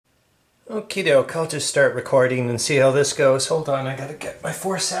Okie doke, I'll just start recording and see how this goes. Hold on, I gotta get my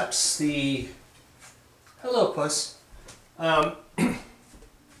forceps. Hello, puss. And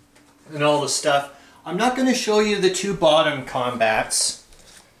all the stuff. I'm not going to show you the two bottom combats.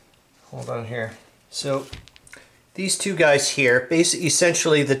 Hold on here. So, these two guys here, basically,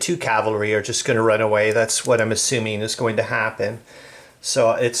 essentially the two cavalry are just going to run away. That's what I'm assuming is going to happen.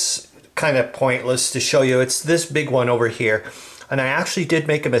 So, it's kind of pointless to show you. It's this big one over here. And I actually did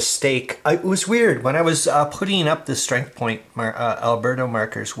make a mistake. It was weird when I was putting up the strength point Alberto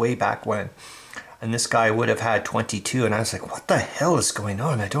markers way back when. And this guy would have had 22. And I was like, what the hell is going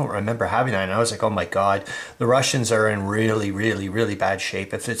on? I don't remember having that. And I was like, oh my God, the Russians are in really, really, really bad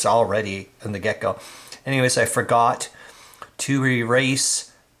shape if it's already in the get-go. Anyways, I forgot to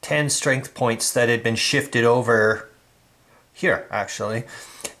erase 10 strength points that had been shifted over here, actually.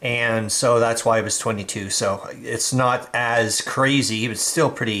 And so that's why it was 22. So it's not as crazy, but still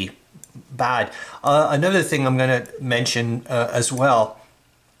pretty bad. Another thing I'm going to mention as well,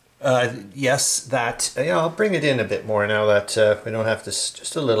 yes, that, I'll bring it in a bit more now that we don't have this,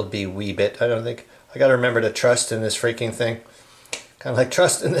 just a little wee bit. I don't think, I got to remember to trust in this freaking thing. Kind of like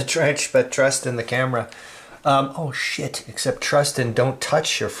trust in the trench, but trust in the camera. Oh shit, except trust and don't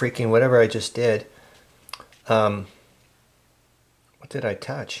touch your freaking whatever I just did. What did I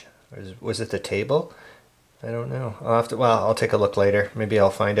touch? Was it the table? I don't know. I'll have to, well, I'll take a look later. Maybe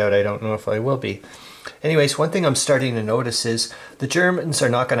I'll find out. I don't know if I will be. Anyways, one thing I'm starting to notice is the Germans are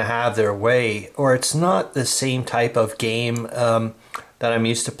not going to have their way, or it's not the same type of game that I'm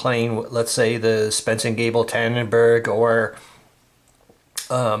used to playing. Let's say the Spence and Gable Tannenberg or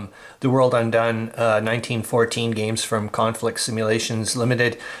the World Undone 1914 games from Conflict Simulations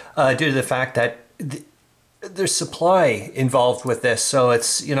Limited, due to the fact that there's supply involved with this. So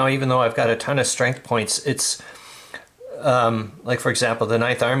it's, even though I've got a ton of strength points, it's like, for example, the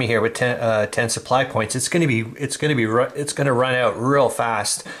 9th Army here with 10 supply points, it's going to run out real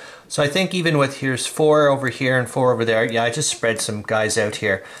fast. So I think even with here's 4 over here and 4 over there, yeah, I just spread some guys out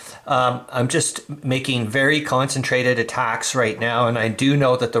here. I'm just making very concentrated attacks right now, and I do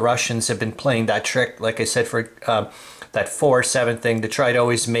know that the Russians have been playing that trick, like I said, for that 4-7 thing, to try to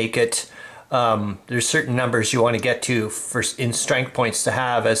always make it. There's certain numbers you want to get to in strength points to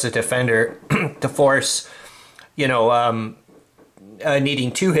have as a defender to force, needing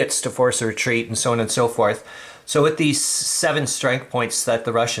 2 hits to force a retreat and so on and so forth. So with these 7 strength points that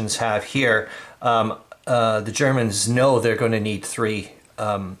the Russians have here, the Germans know they're going to need 3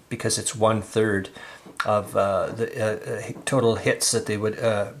 because it's 1/3 of the total hits that they would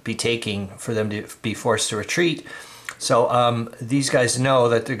be taking for them to be forced to retreat. So these guys know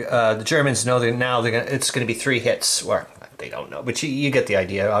that the Germans know that now it's going to be 3 hits. Or they don't know, but you get the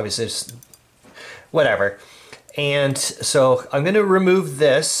idea. Obviously, it's whatever. And so I'm going to remove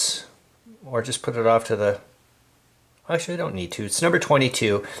this, or just put it off to the... Actually, I don't need to. It's number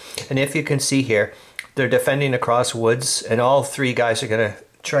 22. And if you can see here, they're defending across woods, and all 3 guys are going to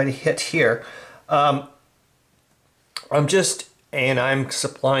try to hit here. I'm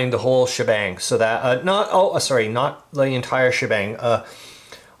supplying the whole shebang, so that not the entire shebang.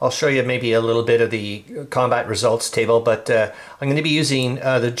 I'll show you maybe a little bit of the combat results table, but I'm going to be using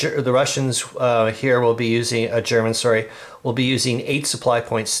the Russians here will be using Germans. Sorry, will be using 8 supply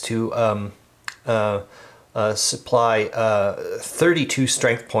points to supply 32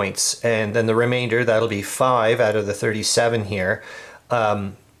 strength points, and then the remainder, that'll be 5 out of the 37 here.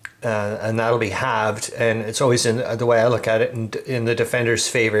 And that'll be halved, and it's always in the way I look at it in the defender's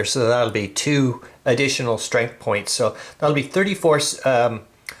favor, so that'll be 2 additional strength points. So that'll be 34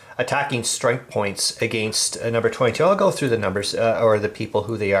 attacking strength points against number 22. I'll go through the numbers or the people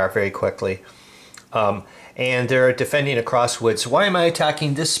who they are very quickly. And they're defending across woods. Why am I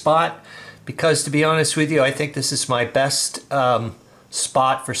attacking this spot? Because, to be honest with you, I think this is my best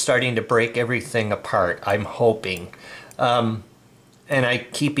spot for starting to break everything apart, I'm hoping. And I'm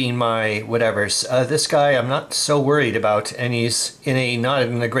keeping my whatevers. This guy I'm not so worried about, and he's not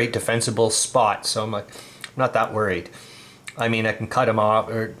in a great defensible spot, so I'm not that worried. I mean, I can cut him off,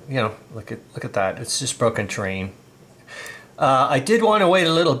 or look at that. It's just broken terrain. I did want to wait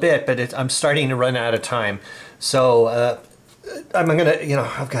a little bit, but I'm starting to run out of time. So I'm gonna,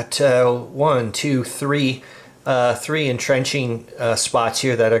 I've got 1, 2, 3 entrenching spots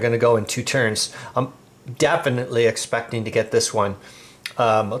here that are going to go in 2 turns. I'm definitely expecting to get this one.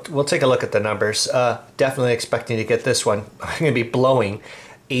 We'll take a look at the numbers. Definitely expecting to get this one. I'm going to be blowing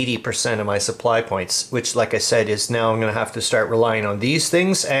 80% of my supply points, which, like I said, is now I'm going to have to start relying on these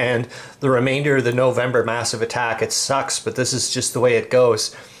things and the remainder of the November massive attack. It sucks, but this is just the way it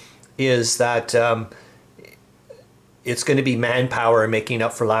goes, is that it's going to be manpower making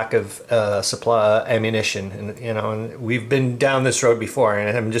up for lack of supply ammunition, and and we've been down this road before,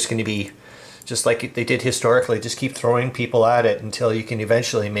 and I'm just going to be just like they did historically, just keep throwing people at it until you can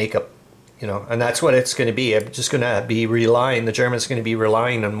eventually make up, and that's what it's going to be. I'm just going to be relying, the Germans are going to be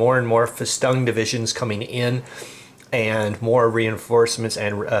relying on more and more Festung divisions coming in, and more reinforcements,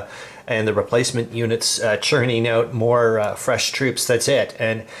 and the replacement units churning out more fresh troops. That's it.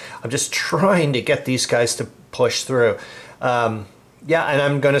 And I'm just trying to get these guys to push through. Yeah, and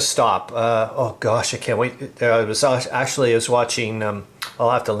I'm going to stop. Oh gosh, I can't wait. I was watching,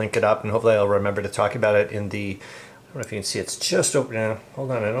 I'll have to link it up, and hopefully I'll remember to talk about it in the, I don't know if you can see, it's just open now.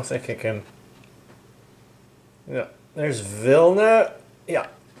 Hold on, I don't think I can. Yeah, there's Vilna. Yeah,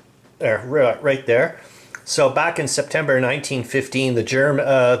 there, right there. So back in September 1915,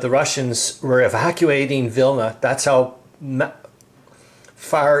 the Russians were evacuating Vilna. That's how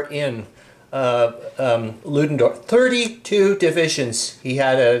far in Ludendorff. 32 divisions he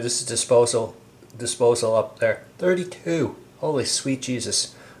had at his disposal up there. 32. Holy sweet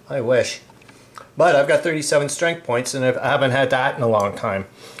Jesus. I wish. But I've got 37 strength points, and I haven't had that in a long time.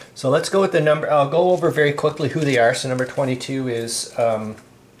 So let's go with the number. I'll go over very quickly who they are. So number 22 is...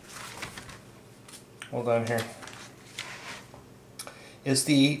 hold on here, is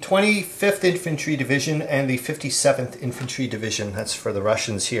the 25th Infantry Division and the 57th Infantry Division. That's for the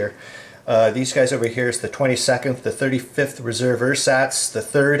Russians here. These guys over here is the 22nd, the 35th Reserve Ersatz, the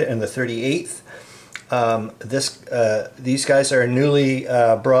 3rd and the 38th. These guys are newly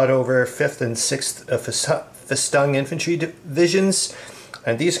brought over 5th and 6th Festung Infantry Divisions.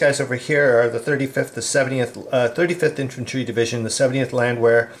 And these guys over here are the 35th, the 70th, 35th Infantry Division, the 70th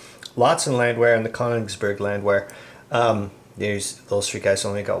Landwehr, Lotson Landwehr, and the Königsberg Landwehr. Those three guys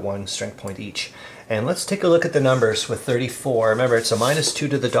only got 1 strength point each. And let's take a look at the numbers with 34. Remember, it's a -2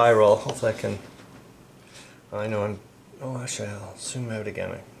 to the die roll. Hopefully I can... I know I'm... Oh, actually, I'll zoom out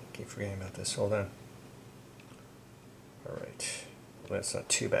again. I keep forgetting about this. Hold on. Alright. That's not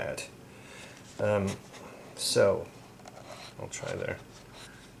too bad. So, I'll try there.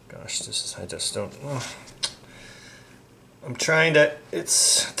 Gosh, I just don't... Oh. I'm trying to... It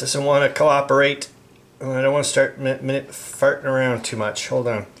doesn't want to cooperate. I don't want to start farting around too much. Hold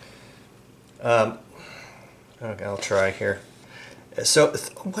on. Okay, I'll try here. So,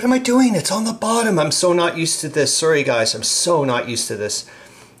 what am I doing? It's on the bottom. I'm so not used to this. Sorry, guys. I'm so not used to this.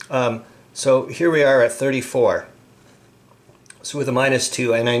 So, here we are at 34. So, with a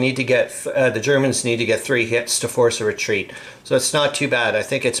 -2, and I need to get... the Germans need to get 3 hits to force a retreat. So, it's not too bad. I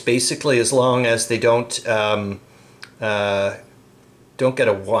think it's basically as long as they don't get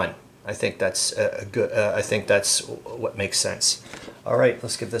a 1. I think that's a good. I think that's what makes sense. All right,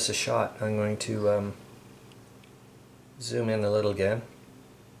 let's give this a shot. I'm going to zoom in a little again,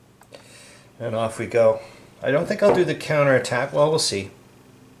 and off we go. I don't think I'll do the counterattack. Well, we'll see.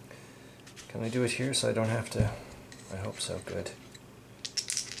 Can I do it here so I don't have to? I hope so. Good.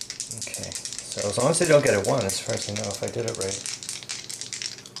 Okay. So as long as they don't get a 1, as far as I know, if I did it right.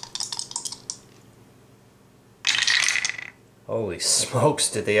 Holy smokes,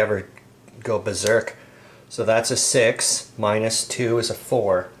 did they ever go berserk. So that's a 6, -2 is a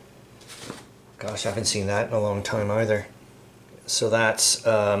 4. Gosh, I haven't seen that in a long time either. So that's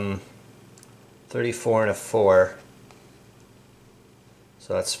 34 and a 4.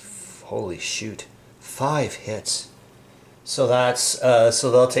 So that's, holy shoot, 5 hits. So that's, so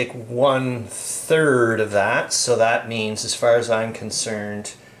they'll take 1/3 of that. So that means, as far as I'm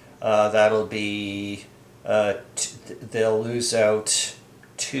concerned, that'll be... they'll lose out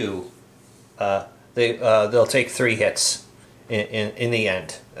 2. They'll take 3 hits in the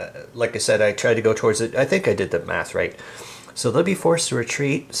end. Like I said, I tried to go towards it. I think I did the math right. So they'll be forced to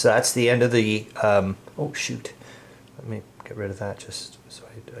retreat. So that's the end of the... oh shoot! Let me get rid of that just so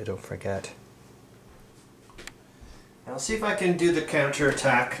I don't forget. I'll see if I can do the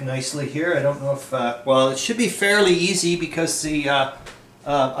counterattack nicely here. I don't know if... well, it should be fairly easy because the...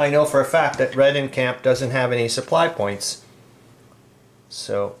 I know for a fact that Redencamp doesn't have any supply points.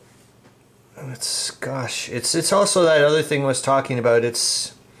 So, it's also that other thing I was talking about.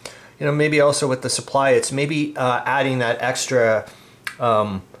 It's, maybe also with the supply, it's maybe adding that extra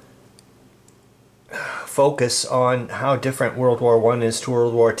focus on how different World War I is to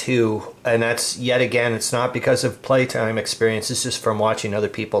World War II. And that's, yet again, it's not because of playtime experience. It's just from watching other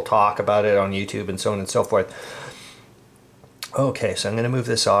people talk about it on YouTube and so on and so forth. Okay, so I'm going to move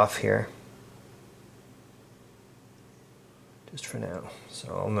this off here, just for now,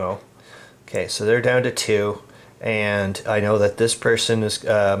 so I'll know. Okay, so they're down to 2, and I know that this person is,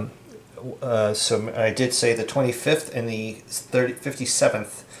 so I did say the 25th and the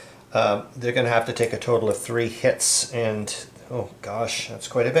 57th they're going to have to take a total of 3 hits, and oh gosh, that's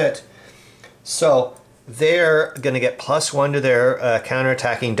quite a bit. So they're going to get +1 to their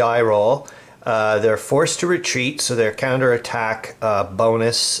counterattacking die roll. They're forced to retreat, so their counterattack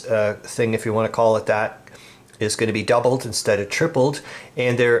bonus thing, if you want to call it that, is going to be doubled instead of tripled,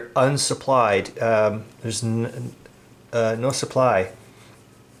 and they're unsupplied. There's no supply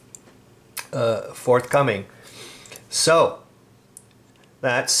forthcoming. So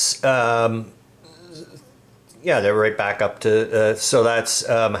that's yeah, they're right back up to so that's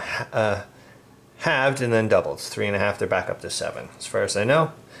halved and then doubled. 3.5, they're back up to 7 as far as I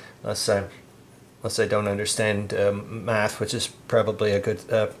know, unless I don't understand math, which is probably a good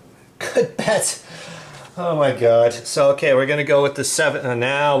good bet. Oh my god. So okay, we're gonna go with the 7, and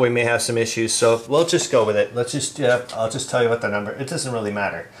now we may have some issues, so we'll just go with it. Let's just I'll just tell you what the number, it doesn't really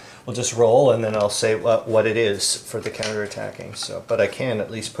matter. We'll just roll, and then I'll say what it is for the counterattacking. So, but I can at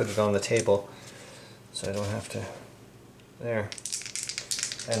least put it on the table, so I don't have to. There,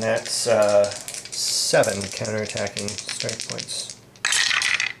 and that's 7 counterattacking strength points.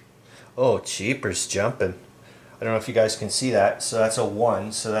 Oh, jeepers jumping! I don't know if you guys can see that. So that's a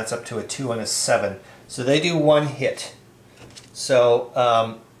 1. So that's up to a 2 and a 7. So they do 1 hit.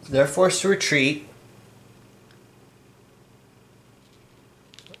 So they're forced to retreat.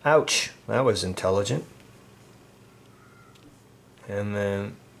 Ouch, that was intelligent. And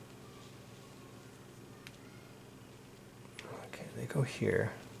then, okay, they go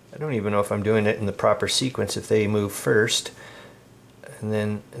here. I don't even know if I'm doing it in the proper sequence if they move first.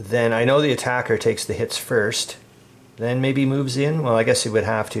 And then I know the attacker takes the hits first, then maybe moves in. Well, I guess he would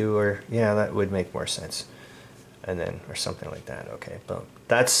have to, or yeah, that would make more sense. And then, or something like that. Okay, but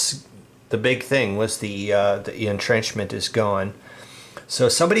that's the big thing, was the entrenchment is gone. So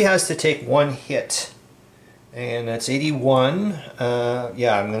somebody has to take 1 hit, and that's 81.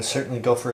 Yeah, I'm going to certainly go for